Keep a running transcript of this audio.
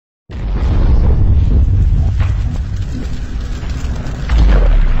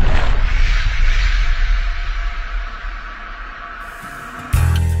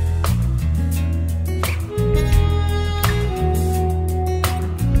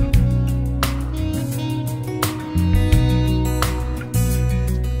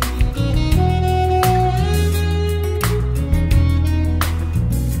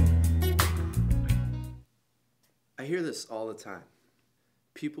time.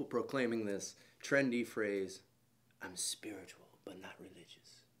 People proclaiming this trendy phrase, I'm spiritual but not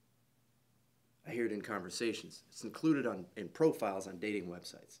religious. I hear it in conversations. It's included in profiles on dating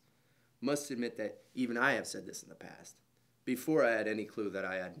websites. Must admit that even I have said this in the past, before I had any clue that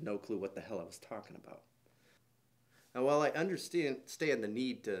I had no clue what the hell I was talking about. Now, while I understand the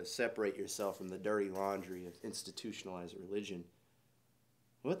need to separate yourself from the dirty laundry of institutionalized religion,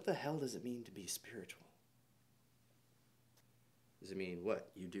 what the hell does it mean to be spiritual? Does it mean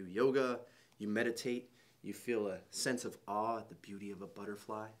what? You do yoga, you meditate, you feel a sense of awe at the beauty of a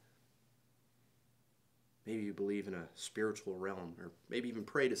butterfly? Maybe you believe in a spiritual realm, or maybe even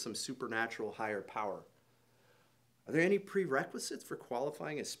pray to some supernatural higher power. Are there any prerequisites for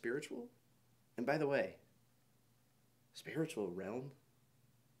qualifying as spiritual? And by the way, spiritual realm?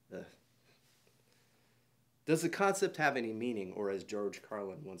 Does the concept have any meaning, or as George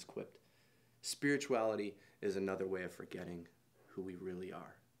Carlin once quipped, spirituality is another way of forgetting who we really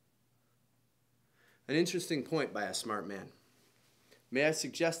are? An interesting point by a smart man. May I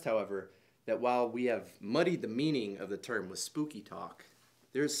suggest, however, that while we have muddied the meaning of the term with spooky talk,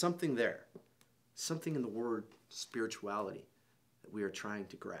 there is something there, something in the word spirituality that we are trying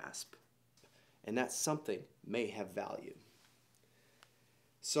to grasp. And that something may have value.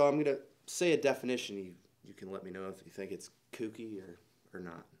 So I'm going to say a definition. You can let me know if you think it's kooky or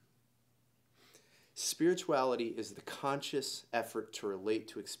not. Spirituality is the conscious effort to relate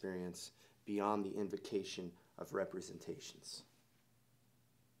to experience beyond the invocation of representations.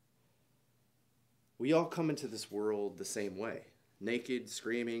 We all come into this world the same way. Naked,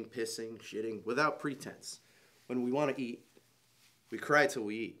 screaming, pissing, shitting, without pretense. When we want to eat, we cry till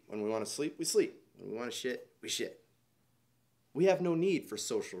we eat. When we want to sleep, we sleep. When we want to shit, we shit. We have no need for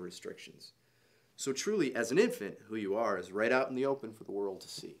social restrictions. So truly, as an infant, who you are is right out in the open for the world to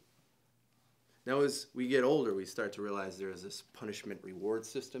see. Now, as we get older, we start to realize there is this punishment-reward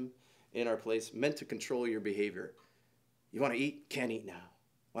system in our place meant to control your behavior. You want to eat? Can't eat now.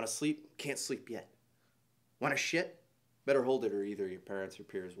 Want to sleep? Can't sleep yet. Want to shit? Better hold it, or either your parents or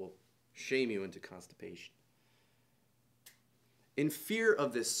peers will shame you into constipation. In fear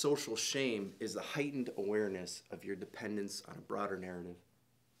of this social shame is the heightened awareness of your dependence on a broader narrative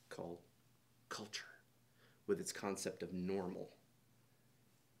called culture, with its concept of normal.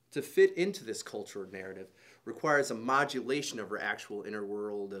 To fit into this cultural narrative requires a modulation of our actual inner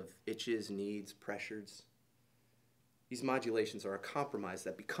world of itches, needs, pressures. These modulations are a compromise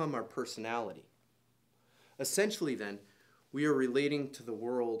that become our personality. Essentially, then, we are relating to the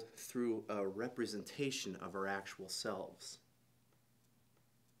world through a representation of our actual selves.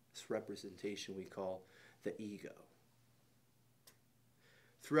 This representation we call the ego.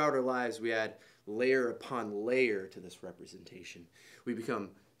 Throughout our lives, we add layer upon layer to this representation. We become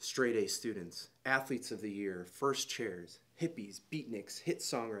straight-A students, athletes of the year, first chairs, hippies, beatniks, hit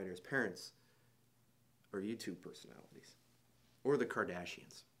songwriters, parents, or YouTube personalities, or the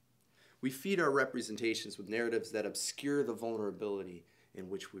Kardashians. We feed our representations with narratives that obscure the vulnerability in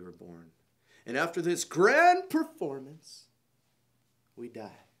which we were born. And after this grand performance, we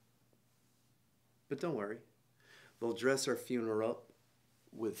die. But don't worry, they'll dress our funeral up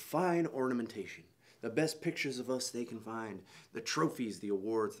with fine ornamentation, the best pictures of us they can find, the trophies, the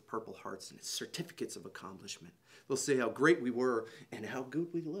awards, the Purple Hearts, and certificates of accomplishment. They'll say how great we were and how good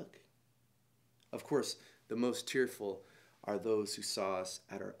we look. Of course, the most tearful are those who saw us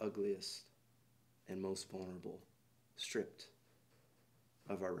at our ugliest and most vulnerable, stripped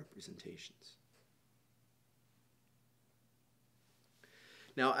of our representations.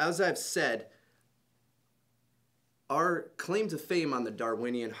 Now, as I've said, our claim to fame on the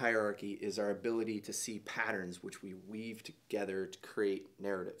Darwinian hierarchy is our ability to see patterns which we weave together to create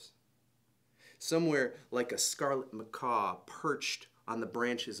narratives. Somewhere like a scarlet macaw perched on the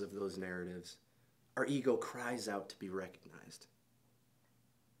branches of those narratives, our ego cries out to be recognized.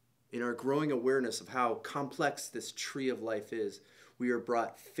 In our growing awareness of how complex this tree of life is, we are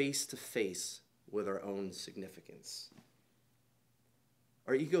brought face to face with our own significance.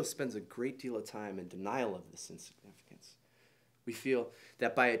 Our ego spends a great deal of time in denial of this insignificance. We feel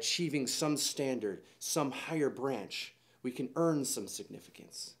that by achieving some standard, some higher branch, we can earn some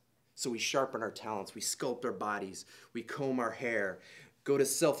significance. So we sharpen our talents, we sculpt our bodies, we comb our hair, go to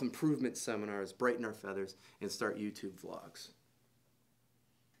self-improvement seminars, brighten our feathers, and start YouTube vlogs.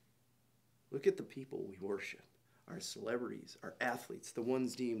 Look at the people we worship, our celebrities, our athletes, the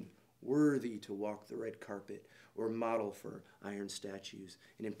ones deemed worthy to walk the red carpet or model for iron statues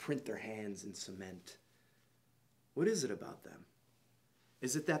and imprint their hands in cement. What is it about them?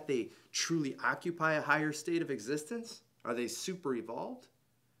 Is it that they truly occupy a higher state of existence? Are they super evolved?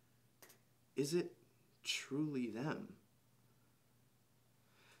 Is it truly them?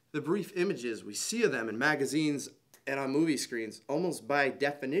 The brief images we see of them in magazines and on movie screens, almost by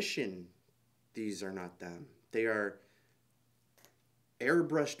definition, these are not them. They are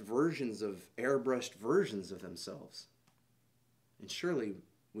airbrushed versions of themselves. And surely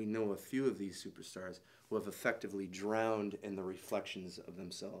we know a few of these superstars who have effectively drowned in the reflections of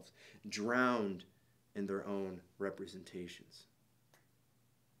themselves, drowned in their own representations.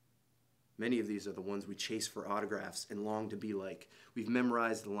 Many of these are the ones we chase for autographs and long to be like. We've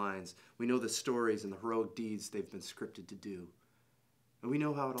memorized the lines. We know the stories and the heroic deeds they've been scripted to do. And we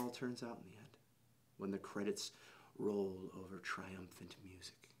know how it all turns out in the end, when the credits roll over triumphant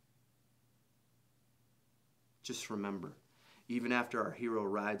music. Just remember, even after our hero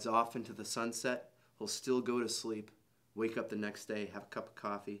rides off into the sunset, he'll still go to sleep, wake up the next day, have a cup of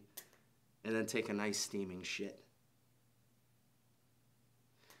coffee, and then take a nice steaming shit.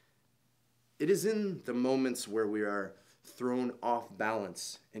 It is in the moments where we are thrown off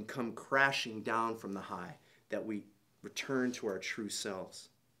balance and come crashing down from the high that we return to our true selves,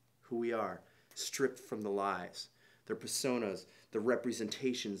 who we are, stripped from the lies, their personas, the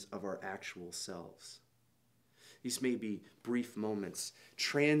representations of our actual selves. These may be brief moments,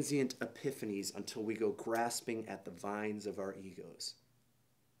 transient epiphanies until we go grasping at the vines of our egos.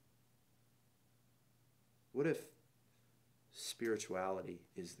 What if spirituality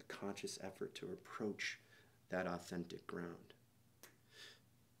is the conscious effort to approach that authentic ground,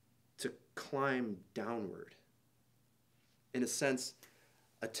 to climb downward, in a sense,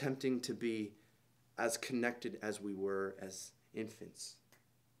 attempting to be as connected as we were as infants,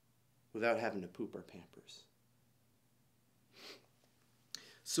 without having to poop our pampers?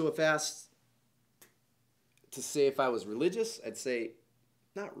 So if asked to say if I was religious, I'd say,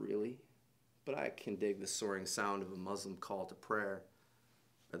 not really. But I can dig the soaring sound of a Muslim call to prayer,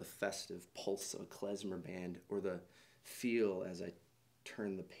 or the festive pulse of a klezmer band, or the feel as I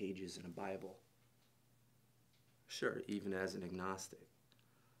turn the pages in a Bible. Sure, even as an agnostic.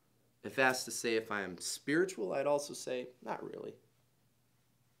 If asked to say if I am spiritual, I'd also say, not really.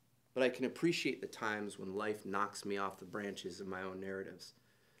 But I can appreciate the times when life knocks me off the branches of my own narratives,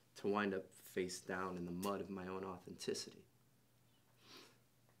 to wind up face down in the mud of my own authenticity.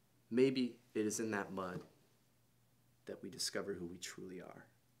 Maybe it is in that mud that we discover who we truly are.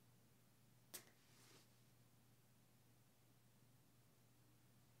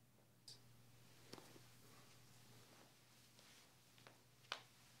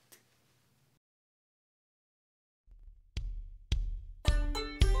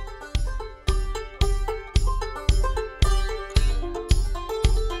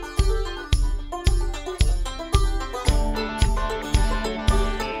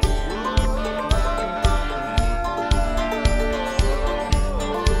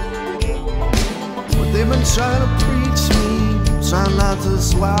 Trying to preach me, trying not to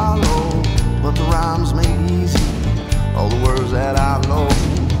swallow, but the rhymes make easy all the words that I know.